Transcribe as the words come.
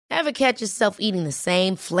Ever catch yourself eating the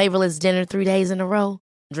same flavorless dinner 3 days in a row?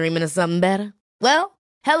 Dreaming of something better? Well,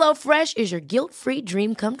 HelloFresh is your guilt-free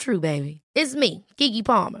dream come true, baby. It's me, Keke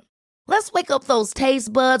Palmer. Let's wake up those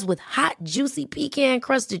taste buds with hot, juicy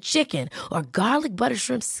pecan-crusted chicken or garlic butter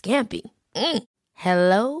shrimp scampi.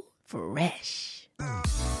 Hello Fresh.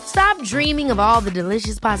 Stop dreaming of all the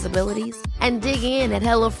delicious possibilities and dig in at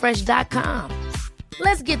HelloFresh.com.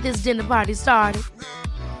 Let's get this dinner party started.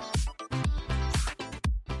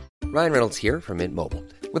 Ryan Reynolds here from Mint Mobile.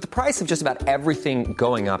 With the price of just about everything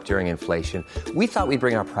going up during inflation, we thought we'd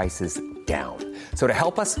bring our prices down. So to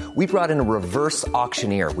help us, we brought in a reverse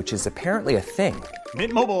auctioneer, which is apparently a thing.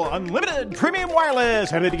 Mint Mobile Unlimited Premium Wireless.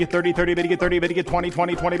 How to get 30, 30, bit to get 30, bit to get 20,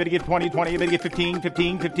 20, 20, bit to get 20, 20, bit to get 15,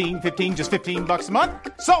 15, 15, 15, just $15 a month?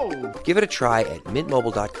 Sold! Give it a try at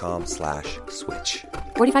mintmobile.com/switch.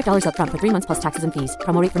 $45 up front for 3 months plus taxes and fees.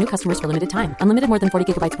 Promo rate for new customers for limited time. Unlimited more than 40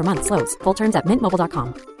 gigabytes per month. Slows full terms at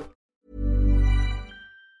mintmobile.com.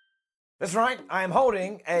 That's right, I am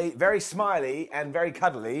holding a very smiley and very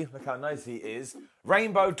cuddly, look how nice he is,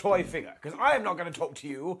 rainbow toy figure. Because I am not going to talk to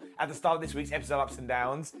you at the start of this week's episode of Ups and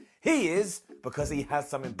Downs. He is, because he has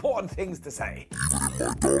some important things to say. Even in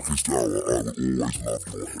my darkest hour, I will always love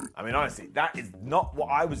your head. I mean, honestly, that is not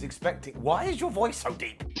what I was expecting. Why is your voice so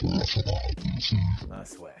deep? I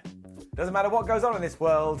swear. Doesn't matter what goes on in this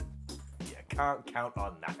world, can't count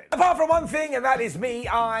on nothing. Apart from one thing, and that is me,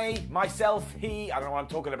 I, myself, he, I don't know what I'm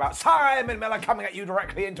talking about, Simon Miller, coming at you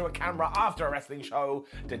directly into a camera after a wrestling show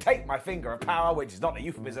to take my finger of power, which is not a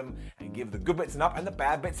euphemism, and give the good bits an up and the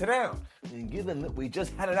bad bits a down. And given that we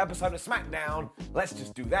just had an episode of SmackDown, let's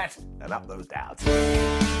just do that and up those downs.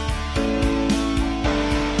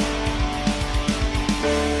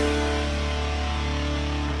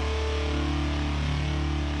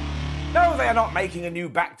 No, they are not making a new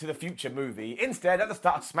Back to the Future movie. Instead, at the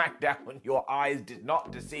start of SmackDown, your eyes did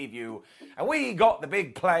not deceive you. And we got the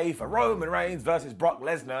big play for Roman Reigns versus Brock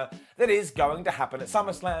Lesnar that is going to happen at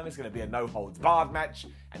SummerSlam. It's going to be a no-holds-barred match.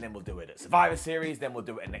 And then we'll do it at Survivor Series. Then we'll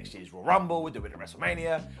do it at next year's Royal Rumble. We'll do it at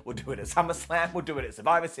WrestleMania. We'll do it at SummerSlam. We'll do it at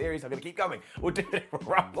Survivor Series. I'm going to keep going. We'll do it at Royal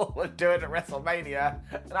Rumble. We'll do it at WrestleMania.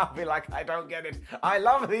 And I'll be like, I don't get it. I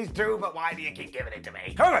love these two, but why do you keep giving it to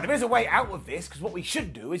me? However, there is a way out of this, because what we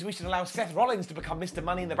should do is we should allow Seth Rollins to become Mr.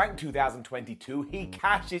 Money in the Bank 2022. He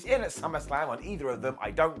cashes in at SummerSlam on either of them. I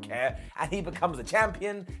don't care. And he becomes the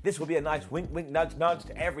champion. This will be a nice wink, wink, nudge, nudge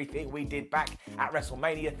to everything we did back at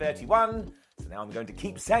WrestleMania 31. So now I'm going to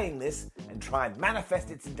keep saying this and try and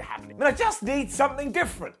manifest it into happening. But I just need something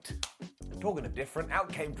different. And talking of different,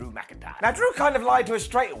 out came Drew McIntyre. Now, Drew kind of lied to us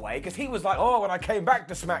straight away because he was like, oh, when I came back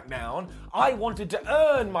to SmackDown, I wanted to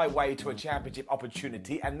earn my way to a championship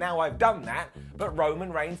opportunity, and now I've done that, but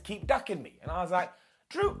Roman Reigns keep ducking me. And I was like,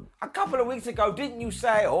 Drew, a couple of weeks ago, didn't you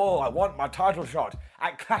say, oh, I want my title shot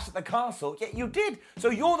at Clash at the Castle? Yeah, you did. So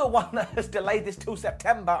you're the one that has delayed this till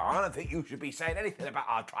September. I don't think you should be saying anything about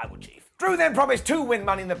our tribal chief. Drew then promised to win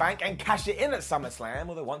Money in the Bank and cash it in at SummerSlam,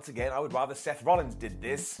 although once again, I would rather Seth Rollins did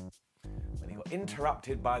this. When he got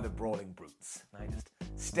interrupted by the Brawling Brutes. I just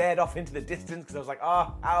stared off into the distance because I was like,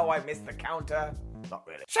 oh, how I missed the counter. Not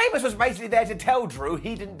really. Sheamus was basically there to tell Drew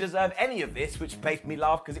he didn't deserve any of this, which made me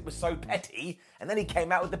laugh because it was so petty. And then he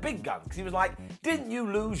came out with the big gun because he was like, didn't you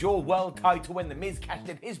lose your world title when The Miz cashed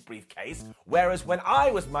in his briefcase? Whereas when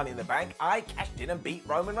I was Money in the Bank, I cashed in and beat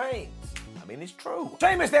Roman Reigns. I mean, it's true.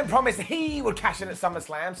 Sheamus then promised he would cash in at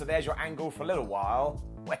SummerSlam, so there's your angle for a little while.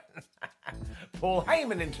 When Paul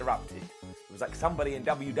Heyman interrupted. It was like somebody in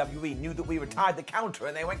WWE knew that we retired the counter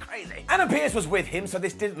and they went crazy. Adam Pearce was with him, so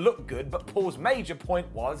this didn't look good, but Paul's major point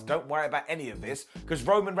was, don't worry about any of this, because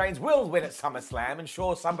Roman Reigns will win at SummerSlam, and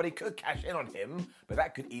sure, somebody could cash in on him, but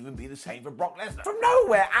that could even be the same for Brock Lesnar. From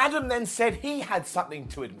nowhere, Adam then said he had something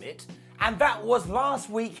to admit, and that was last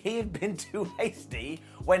week he had been too hasty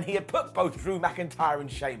when he had put both Drew McIntyre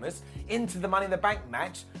and Sheamus into the Money in the Bank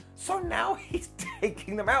match, so now he's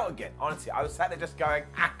taking them out again. Honestly, I was sat there just going,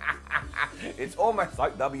 it's almost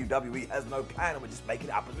like WWE has no plan and we're just making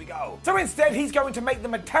it up as we go. So instead, he's going to make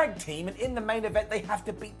them a tag team, and in the main event, they have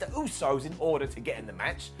to beat the Usos in order to get in the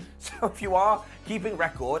match. So if you are keeping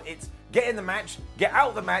record, it's get in the match, get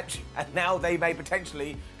out the match, and now they may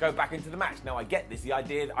potentially go back into the match. Now, I get this. The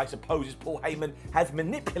idea, I suppose, is Paul Heyman has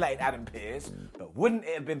manipulated Adam Pearce, but wouldn't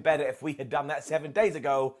it have been better if we had done that 7 days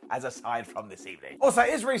ago, as aside from this evening? Also,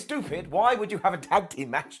 it's very stupid. Why would you have a tag team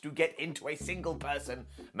match to get into a single-person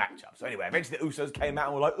matchup? So anyway, eventually the Usos came out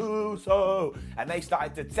and were like, Uso! And they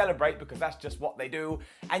started to celebrate because that's just what they do.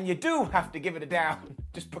 And you do have to give it a down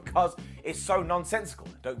just because it's so nonsensical.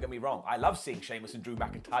 Don't get me wrong. I love seeing Sheamus and Drew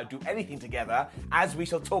McIntyre do anything together, as we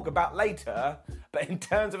shall talk about later. But in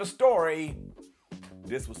terms of a story,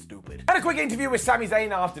 this was stupid. Had a quick interview with Sami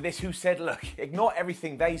Zayn after this, who said, look, ignore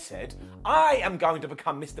everything they said. I am going to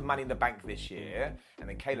become Mr. Money in the Bank this year. And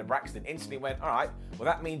then Kayla Braxton instantly went, all right, well,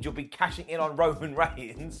 that means you'll be cashing in on Roman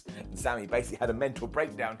Reigns. And Sami basically had a mental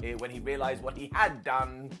breakdown here when he realized what he had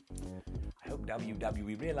done. I hope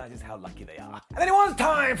WWE realizes how lucky they are. And then it was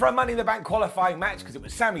time for a Money in the Bank qualifying match because it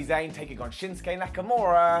was Sami Zayn taking on Shinsuke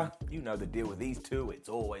Nakamura. You know the deal with these two, it's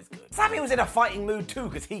always good. Sami was in a fighting mood too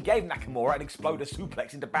because he gave Nakamura an exploder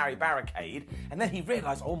suplex into Barry Barricade, and then he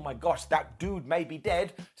realized, oh my gosh, that dude may be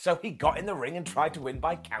dead, so he got in the ring and tried to win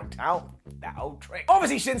by count out. That old trick.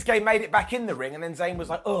 Obviously Shinsuke made it back in the ring, and then Zayn was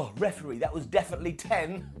like, oh, referee, that was definitely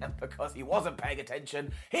 10. And because he wasn't paying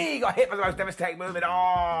attention, he got hit with the most devastating move in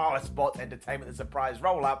all sports entertainment, the surprise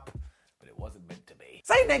roll-up. But it wasn't meant to be.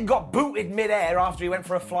 Zayn then got booted mid-air after he went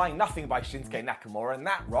for a flying nothing by Shinsuke Nakamura, and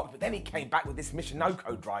that rocked, but then he came back with this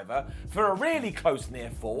Michinoku driver for a really close near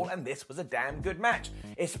fall, and this was a damn good match.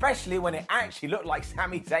 Especially when it actually looked like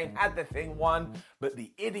Sami Zayn had the thing won, but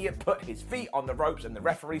the idiot put his feet on the ropes and the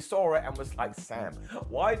referee saw it and was like, Sam,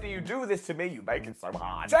 why do you do this to me? You make it so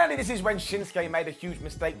hard. Sadly, this is when Shinsuke made a huge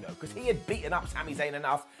mistake though, because he had beaten up Sami Zayn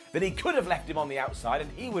enough that he could have left him on the outside and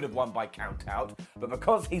he would have won by count out, but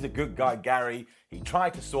because he's a good guy, Gary, he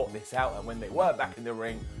tried to sort this out, and when they were back in the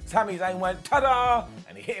ring, Sami Zayn went, ta-da!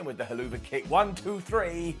 And he hit him with the haluva kick. 1, 2,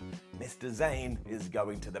 3. Mr. Zayn is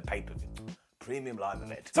going to the pay-per-view. Premium live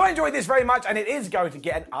event. So I enjoyed this very much, and it is going to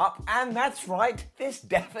get an up, and that's right, this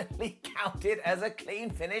definitely counted as a clean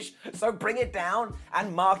finish, so bring it down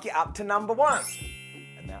and mark it up to number 1.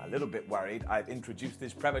 And now a little bit worried I've introduced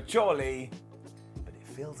this prematurely, but it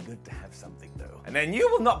feels good to have something though. And then you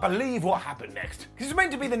will not believe what happened next. This is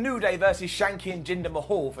meant to be the New Day versus Shanky and Jinder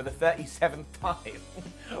Mahal for the 37th time.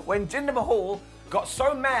 When Jinder Mahal got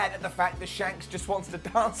so mad at the fact that Shanks just wants to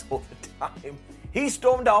dance all the time, he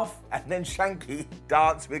stormed off, and then Shanky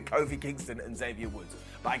danced with Kofi Kingston and Xavier Woods.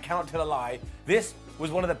 But I cannot tell a lie, this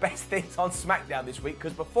was one of the best things on SmackDown this week,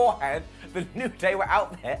 because beforehand, the New Day were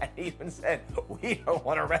out there and even said, we don't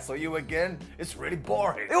want to wrestle you again, it's really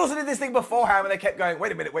boring. They also did this thing beforehand and they kept going,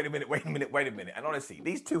 wait a minute. And honestly,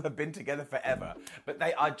 these two have been together forever, but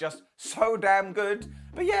they are just so damn good.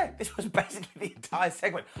 But yeah, this was basically the entire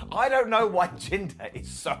segment. I don't know why Jinder is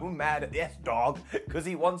so mad at the S-Dog because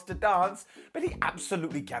he wants to dance, but he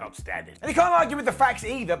absolutely cannot stand it. And you can't argue with the facts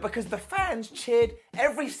either, because the fans cheered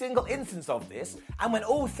every single instance of this, and when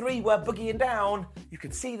all three were boogieing down, you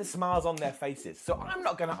could see the smiles on their faces. So I'm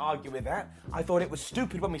not going to argue with that. I thought it was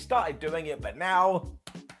stupid when we started doing it, but now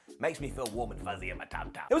makes me feel warm and fuzzy in my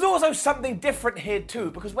tam-tam. There was also something different here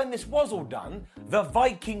too, because when this was all done, the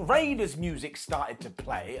Viking Raiders music started to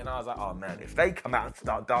play, and I was like, oh man, if they come out and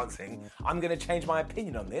start dancing, I'm gonna change my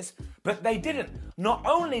opinion on this. But they didn't. Not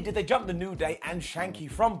only did they jump the New Day and Shanky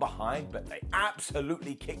from behind, but they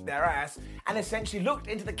absolutely kicked their ass and essentially looked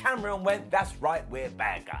into the camera and went, that's right, we're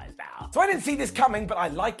bad guys now. So I didn't see this coming, but I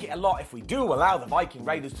like it a lot. If we do allow the Viking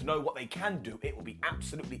Raiders to know what they can do, it will be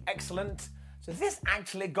absolutely excellent. So this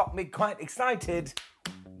actually got me quite excited,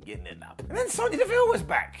 getting it up. And then Sonya Deville was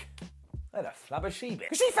back. What a flubber she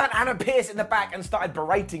bit. She found Anna Pierce in the back and started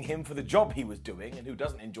berating him for the job he was doing, and who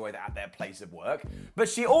doesn't enjoy that at their place of work. But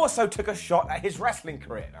she also took a shot at his wrestling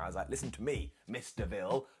career. And I was like, listen to me, Miss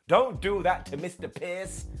Deville. Don't do that to Mr.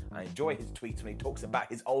 Pierce. I enjoy his tweets when he talks about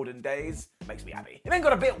his olden days. It makes me happy. It then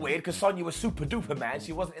got a bit weird because Sonya was super duper mad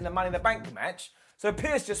she wasn't in the Money in the Bank match. So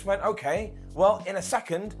Pierce just went, okay, well, in a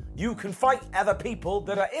second, you can fight other people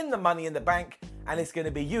that are in the Money in the Bank, and it's going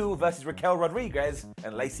to be you versus Raquel Rodriguez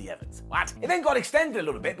and Lacey Evans. What? It then got extended a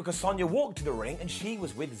little bit because Sonya walked to the ring and she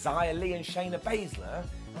was with Xia Li and Shayna Baszler.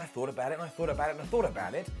 And I thought about it, and I thought about it, and I thought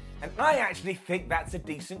about it. And I actually think that's a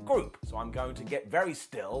decent group. So I'm going to get very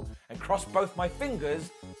still and cross both my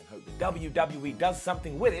fingers and hope the WWE does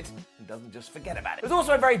something with it and doesn't just forget about it. It was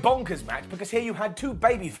also a very bonkers match because here you had two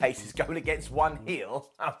baby faces going against one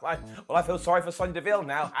heel. I was like, well, I feel sorry for Sonya Deville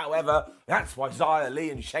now. However, that's why Xia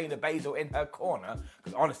Li and Shayna Baszler in her corner.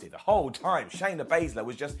 Because honestly, the whole time, Shayna Baszler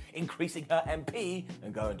was just increasing her MP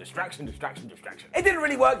and going distraction. It didn't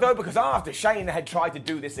really work though, because after Shayna had tried to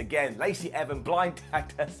do this again, Lacey Evans blind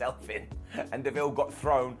tagged herself in, and Deville got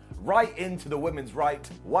thrown right into the women's right.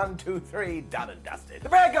 1, 2, 3, done and dusted. The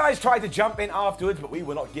bad guys tried to jump in afterwards, but we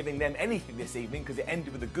were not giving them anything this evening because it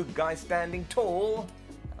ended with the good guys standing tall.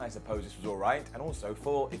 I suppose this was all right. And also,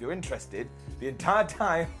 if you're interested, the entire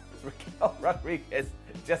time, Raquel Rodriguez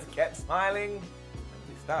just kept smiling.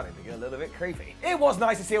 It's starting to get a little bit creepy. It was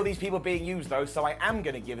nice to see all these people being used though, so I am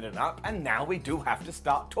going to give it an up. And now we do have to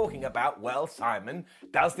start talking about, well, Simon,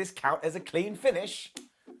 does this count as a clean finish?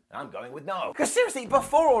 I'm going with no. Because seriously,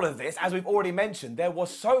 before all of this, as we've already mentioned, there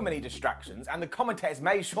was so many distractions, and the commentators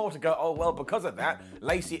made sure to go, oh, well, because of that,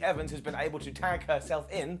 Lacey Evans has been able to tag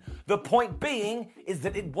herself in. The point being is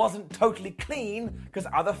that it wasn't totally clean because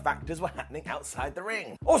other factors were happening outside the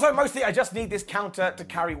ring. Also, mostly, I just need this counter to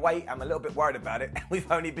carry weight. I'm a little bit worried about it.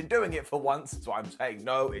 We've only been doing it for once, so I'm saying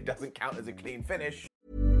no, it doesn't count as a clean finish.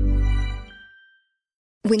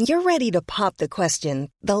 When you're ready to pop the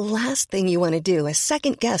question, the last thing you want to do is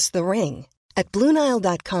second-guess the ring. At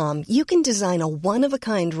BlueNile.com, you can design a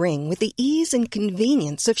one-of-a-kind ring with the ease and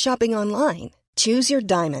convenience of shopping online. Choose your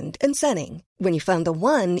diamond and setting. When you find the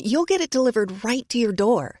one, you'll get it delivered right to your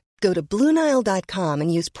door. Go to BlueNile.com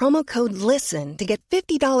and use promo code LISTEN to get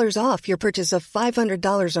 $50 off your purchase of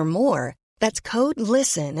 $500 or more. That's code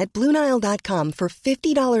LISTEN at BlueNile.com for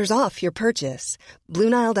 $50 off your purchase.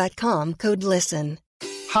 BlueNile.com, code LISTEN.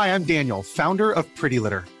 Hi, I'm Daniel, founder of Pretty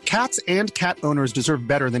Litter. Cats and cat owners deserve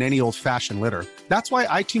better than any old-fashioned litter. That's why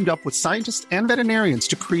I teamed up with scientists and veterinarians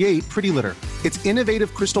to create Pretty Litter. Its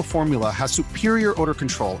innovative crystal formula has superior odor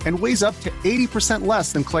control and weighs up to 80%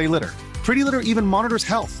 less than clay litter. Pretty Litter even monitors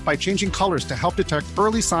health by changing colors to help detect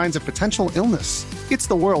early signs of potential illness. It's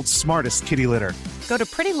the world's smartest kitty litter. Go to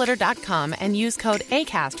prettylitter.com and use code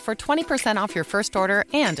ACAST for 20% off your first order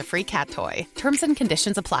and a free cat toy. Terms and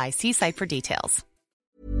conditions apply. See site for details.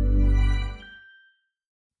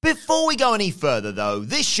 Before we go any further, though,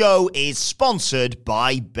 this show is sponsored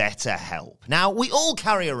by BetterHelp. Now, we all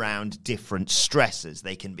carry around different stressors.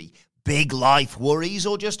 They can be big life worries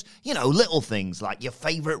or just, little things like your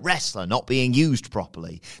favorite wrestler not being used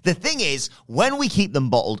properly. The thing is, when we keep them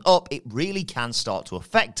bottled up, it really can start to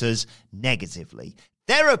affect us negatively.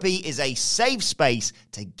 Therapy is a safe space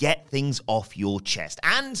to get things off your chest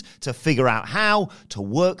and to figure out how to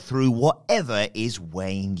work through whatever is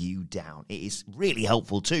weighing you down. It is really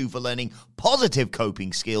helpful too for learning positive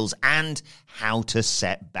coping skills and how to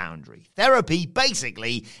set boundaries. Therapy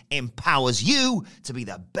basically empowers you to be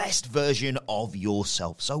the best version of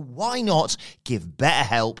yourself. So why not give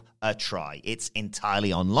BetterHelp a try? It's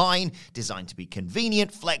entirely online, designed to be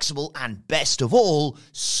convenient, flexible, and best of all,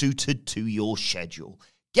 suited to your schedule.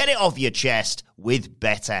 Get it off your chest with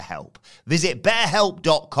BetterHelp. Visit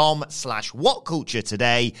betterhelp.com/whatculture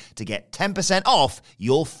today to get 10% off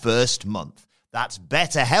your first month. That's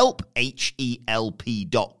BetterHelp,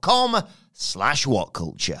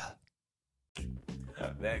 HELP.com/whatculture.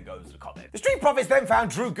 There goes the comment. The Street Profits then found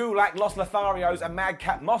Drew Gulak, Los Lotharios, and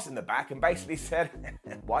Madcap Moss in the back and basically said,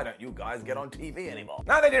 why don't you guys get on TV anymore?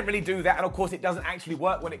 Now, they didn't really do that, and of course it doesn't actually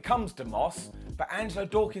work when it comes to Moss, but Angelo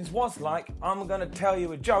Dawkins was like, I'm gonna tell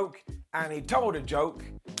you a joke, and he told a joke,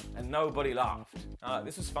 and nobody laughed.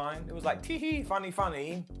 This was fine. It was like, tee-hee, funny,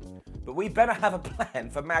 but we better have a plan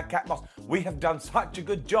for Madcap Moss. We have done such a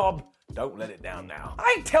good job. Don't let it down now.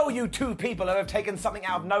 I tell you, two people who have taken something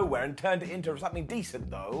out of nowhere and turned it into something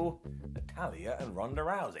decent, though. Natalya and Ronda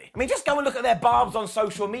Rousey. I mean, just go and look at their barbs on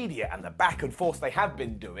social media and the back and forth they have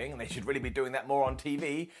been doing, and they should really be doing that more on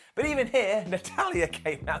TV. But even here, Natalya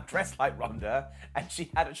came out dressed like Ronda, and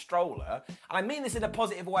she had a stroller. And I mean this in a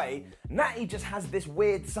positive way. Natty just has this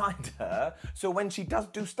weird side to her, so when she does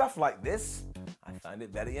do stuff like this, I find it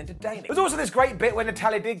very entertaining. There was also this great bit when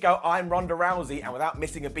Natalya did go, I'm Ronda Rousey, and without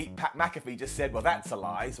missing a beat, Pat McAfee just said, well, that's a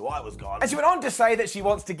lie, so I was gone. And she went on to say that she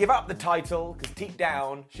wants to give up the title, because deep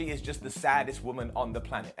down, she is just the saddest woman on the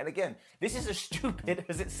planet. And again, this is as stupid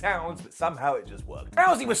as it sounds, but somehow it just worked.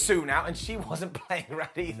 Rousey was soon out, and she wasn't playing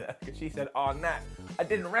around either, because she said, oh, Nat, I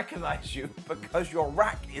didn't recognize you because your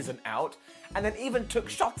rack isn't out, and then even took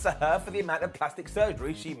shots at her for the amount of plastic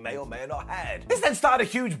surgery she may or may not had. This then started a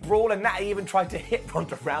huge brawl, and Natty even tried to hit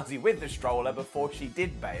Ronda Rousey with the stroller before she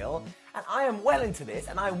did bail. And I am well into this,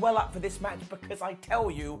 and I'm well up for this match because I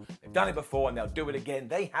tell you, they've done it before and they'll do it again.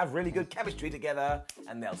 They have really good chemistry together,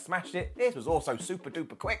 and they'll smash it. This was also super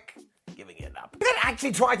duper quick. Giving it up. But then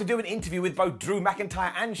actually tried to do an interview with both Drew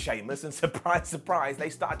McIntyre and Sheamus, and surprise, surprise, they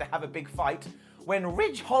started to have a big fight when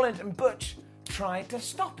Ridge Holland and Butch tried to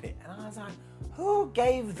stop it. And I was like, who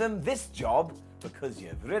gave them this job? Because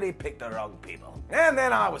you've really picked the wrong people. And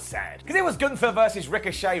then I was sad, because it was Gunther versus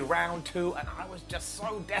Ricochet round 2, and I was just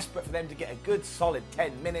so desperate for them to get a good solid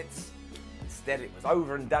 10 minutes. Instead, it was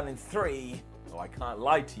over and done in 3. So I can't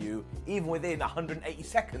lie to you, even within 180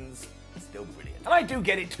 seconds, it's still brilliant. And I do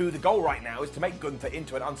get it too, the goal right now is to make Gunther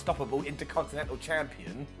into an unstoppable Intercontinental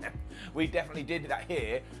Champion. We definitely did that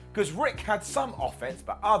here, because Rick had some offense,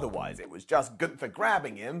 but otherwise it was just Gunther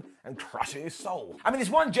grabbing him and crushing his soul. I mean, this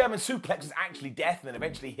one German suplex was actually death, and then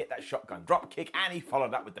eventually hit that shotgun dropkick, and he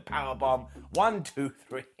followed up with the powerbomb. 1, 2,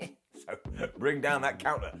 3. So So bring down that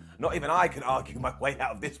counter. Not even I can argue my way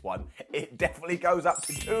out of this one. It definitely goes up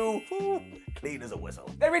to 2. Ooh, clean as a whistle.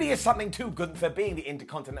 There really is something to Gunther being the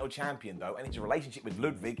Intercontinental Champion, though, and his relationship with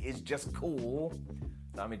Ludwig is just cool.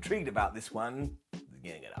 So I'm intrigued about this one.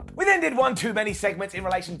 Getting it up. We then did one too many segments in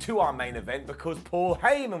relation to our main event because Paul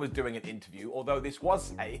Heyman was doing an interview, although this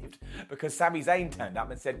was saved because Sami Zayn turned up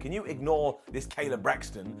and said, can you ignore this Kayla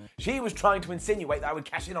Braxton? She was trying to insinuate that I would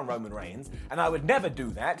cash in on Roman Reigns, and I would never do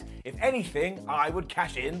that. If anything, I would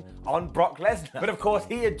cash in on Brock Lesnar. But of course,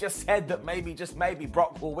 he had just said that maybe, just maybe,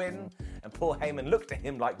 Brock will win. And Paul Heyman looked at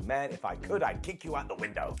him like, man, if I could, I'd kick you out the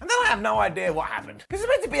window. And then I have no idea what happened. Because it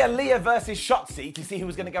was meant to be Aaliyah versus Shotzi to see who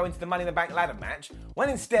was going to go into the Money in the Bank ladder match, when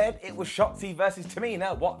instead it was Shotzi versus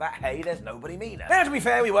Tamina. What the hey, there's nobody meaner. Now, to be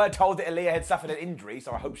fair, we were told that Aaliyah had suffered an injury,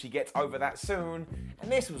 so I hope she gets over that soon.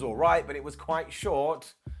 And this was alright, but it was quite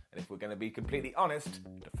short. And if we're going to be completely honest,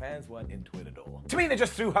 the fans weren't into it at all. Tamina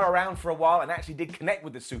just threw her around for a while and actually did connect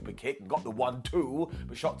with the super kick and got the 1-2,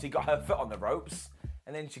 but Shotzi got her foot on the ropes.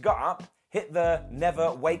 And then she got up, hit the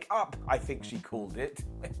never wake up, I think she called it,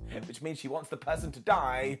 which means she wants the person to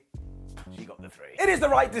die. She got the 3. It is the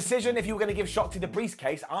right decision. If you were going to give Shotzi the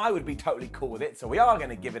briefcase, I would be totally cool with it, so we are going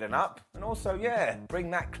to give it an up. And also, yeah, bring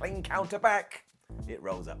that clean counter back. It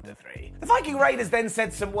rolls up to 3. The Viking Raiders then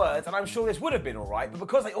said some words, and I'm sure this would have been alright, but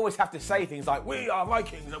because they always have to say things like, we are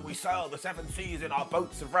Vikings and we sail the 7 seas in our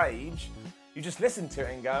boats of rage, you just listen to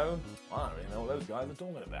it and go, well, I don't really know what those guys are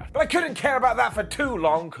talking about. But I couldn't care about that for too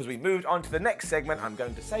long because we moved on to the next segment. I'm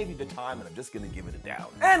going to save you the time and I'm just going to give it a down.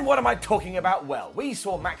 And what am I talking about? Well, we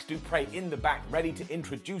saw Max Dupree in the back ready to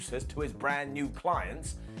introduce us to his brand new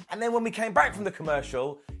clients. And then when we came back from the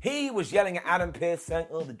commercial, he was yelling at Adam Pearce saying,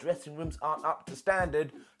 oh, the dressing rooms aren't up to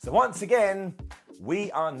standard. So once again,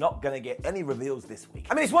 we are not going to get any reveals this week.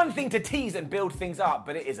 I mean, it's one thing to tease and build things up,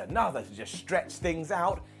 but it is another to just stretch things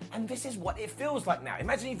out. And this is what it feels like now.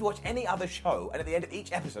 Imagine if you watch any other show, and at the end of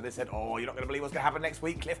each episode, they said, oh, you're not going to believe what's going to happen next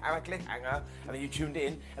week, cliffhanger. And then you tuned in,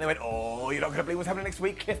 and they went, oh, you're not going to believe what's happening next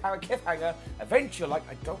week, cliffhanger. Eventually, you're like,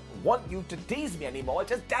 I don't want you to tease me anymore,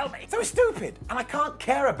 just tell me. So it's stupid, and I can't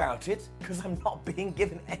care about it, because I'm not being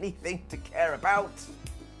given anything to care about.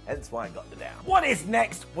 Hence why I got the down. What is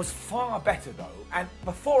next was far better though, and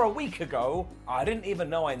before a week ago, I didn't even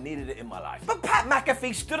know I needed it in my life. But Pat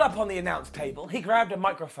McAfee stood up on the announce table, he grabbed a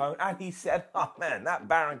microphone and he said, oh man, that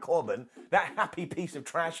Baron Corbin, that happy piece of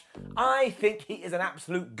trash, I think he is an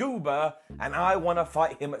absolute goober and I want to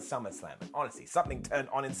fight him at SummerSlam. And honestly, something turned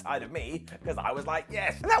on inside of me because I was like,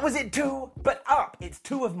 yes. And that was it too, but up. It's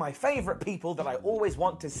 2 of my favorite people that I always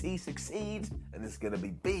want to see succeed, and it's going to be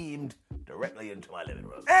beamed directly into my living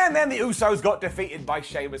room. And then the Usos got defeated by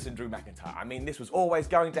Sheamus and Drew McIntyre. I mean, this was always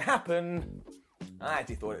going to happen. I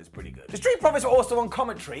actually thought it was pretty good. The Street Profits were also on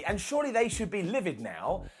commentary, and surely they should be livid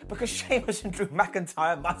now, because Sheamus and Drew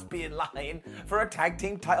McIntyre must be in line for a tag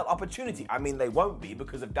team title opportunity. I mean, they won't be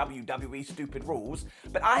because of WWE stupid rules,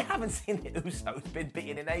 but I haven't seen the Usos been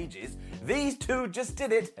beaten in ages. These 2 just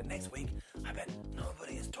did it, and next week, I bet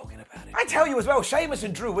nobody is talking about it. I tell you as well, Sheamus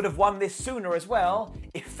and Drew would have won this sooner as well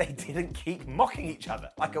if they didn't keep mocking each other.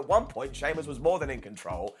 Like at one point, Sheamus was more than in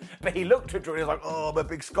control, but he looked at Drew and he was like, oh, I'm a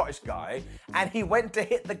big Scottish guy, and he went to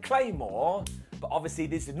hit the Claymore, but obviously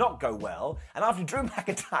this did not go well, and after Drew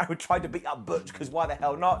McIntyre had tried to beat up Butch, because why the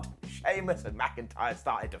hell not, Sheamus and McIntyre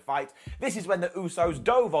started to fight. This is when the Usos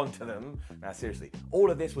dove onto them. Now seriously,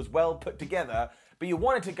 all of this was well put together, but you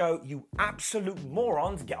wanted to go, you absolute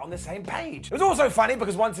morons, get on the same page. It was also funny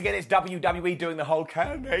because once again it's WWE doing the whole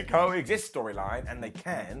can they coexist storyline, and they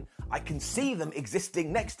can. I can see them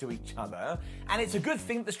existing next to each other, and it's a good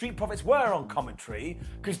thing that the Street Profits were on commentary,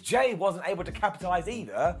 because Jay wasn't able to capitalise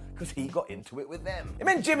either, because he got into it with them. It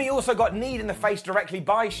meant Jimmy also got kneed in the face directly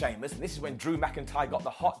by Sheamus, and this is when Drew McIntyre got the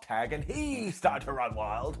hot tag, and he started to run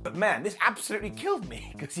wild. But man, this absolutely killed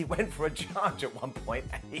me, because he went for a charge at one point,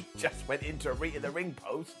 and he just went into the ring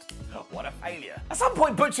post. What a failure. At some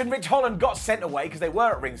point, Butch and Rich Holland got sent away because they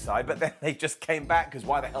were at ringside, but then they just came back because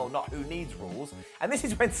why the hell not? Who needs rules? And this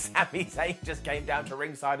is when Sami Zayn just came down to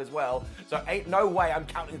ringside as well, so ain't no way I'm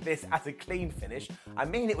counting this as a clean finish. I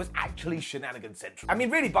mean, it was actually shenanigan central. I mean,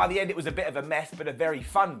 really, by the end, it was a bit of a mess, but a very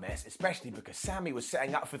fun mess, especially because Sami was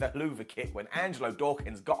setting up for the Hoover kick when Angelo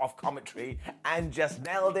Dawkins got off commentary and just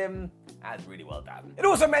nailed him. That's really well done. It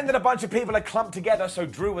also meant that a bunch of people had clumped together, so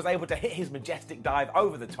Drew was able to hit his majestic dive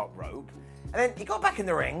over the top rope. And then he got back in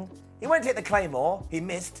the ring, he went to hit the Claymore, he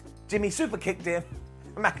missed, Jimmy super kicked him,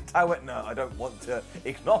 and McIntyre went, no, I don't want to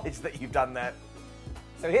acknowledge that you've done that.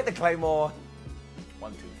 So he hit the Claymore,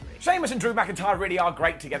 1, 2, 3. Sheamus and Drew McIntyre really are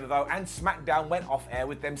great together though, and SmackDown went off air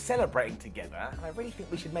with them celebrating together, and I really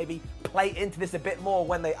think we should maybe play into this a bit more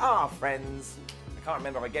when they are friends. I can't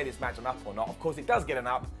remember if I gave this match an up or not. Of course it does get an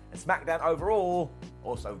up, and SmackDown overall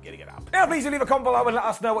also getting it up. Now please do leave a comment below and let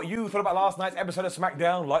us know what you thought about last night's episode of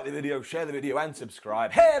SmackDown. Like the video, share the video, and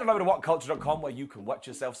subscribe. Head on over to whatculture.com where you can watch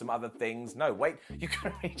yourself some other things. No, wait, you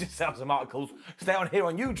can read yourself some articles. Stay on here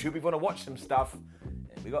on YouTube if you want to watch some stuff.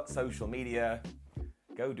 And we got social media.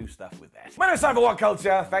 Go do stuff with that. My name is Simon for What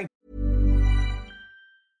Culture. Thank you.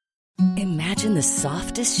 Imagine the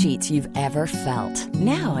softest sheets you've ever felt.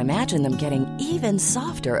 Now imagine them getting even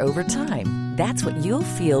softer over time. That's what you'll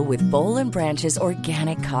feel with Boll & Branch's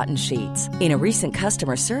organic cotton sheets. In a recent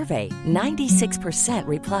customer survey, 96%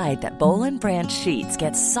 replied that Boll & Branch sheets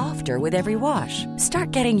get softer with every wash.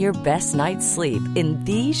 Start getting your best night's sleep in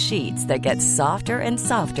these sheets that get softer and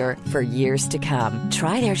softer for years to come.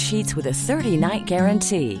 Try their sheets with a 30-night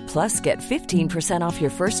guarantee. Plus, get 15% off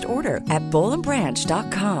your first order at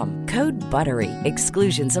bollandbranch.com. Code BUTTERY.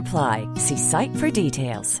 Exclusions apply. See site for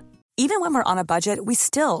details. Even when we're on a budget, we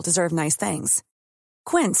still deserve nice things.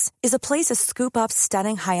 Quince is a place to scoop up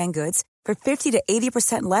stunning high-end goods for 50 to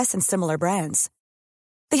 80% less than similar brands.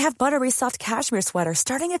 They have buttery soft cashmere sweaters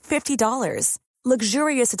starting at $50,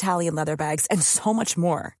 luxurious Italian leather bags, and so much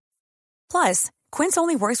more. Plus, Quince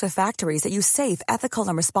only works with factories that use safe, ethical,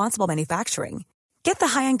 and responsible manufacturing. Get the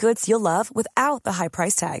high-end goods you'll love without the high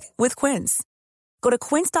price tag with Quince. Go to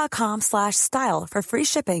quince.com/style for free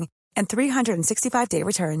shipping and 365-day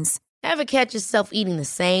returns. Ever catch yourself eating the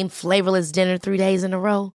same flavorless dinner 3 days in a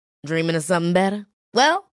row? Dreaming of something better?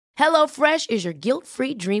 Well, HelloFresh is your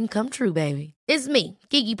guilt-free dream come true, baby. It's me,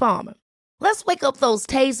 Keke Palmer. Let's wake up those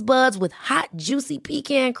taste buds with hot, juicy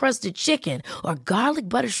pecan-crusted chicken or garlic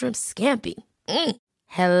butter shrimp scampi.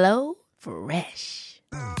 Hello Fresh.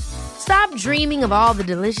 Stop dreaming of all the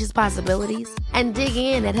delicious possibilities and dig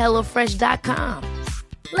in at HelloFresh.com.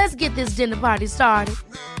 Let's get this dinner party started.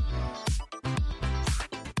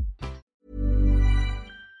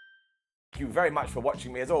 Thank you very much for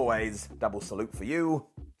watching me as always. Double salute for you.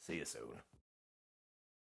 See you soon.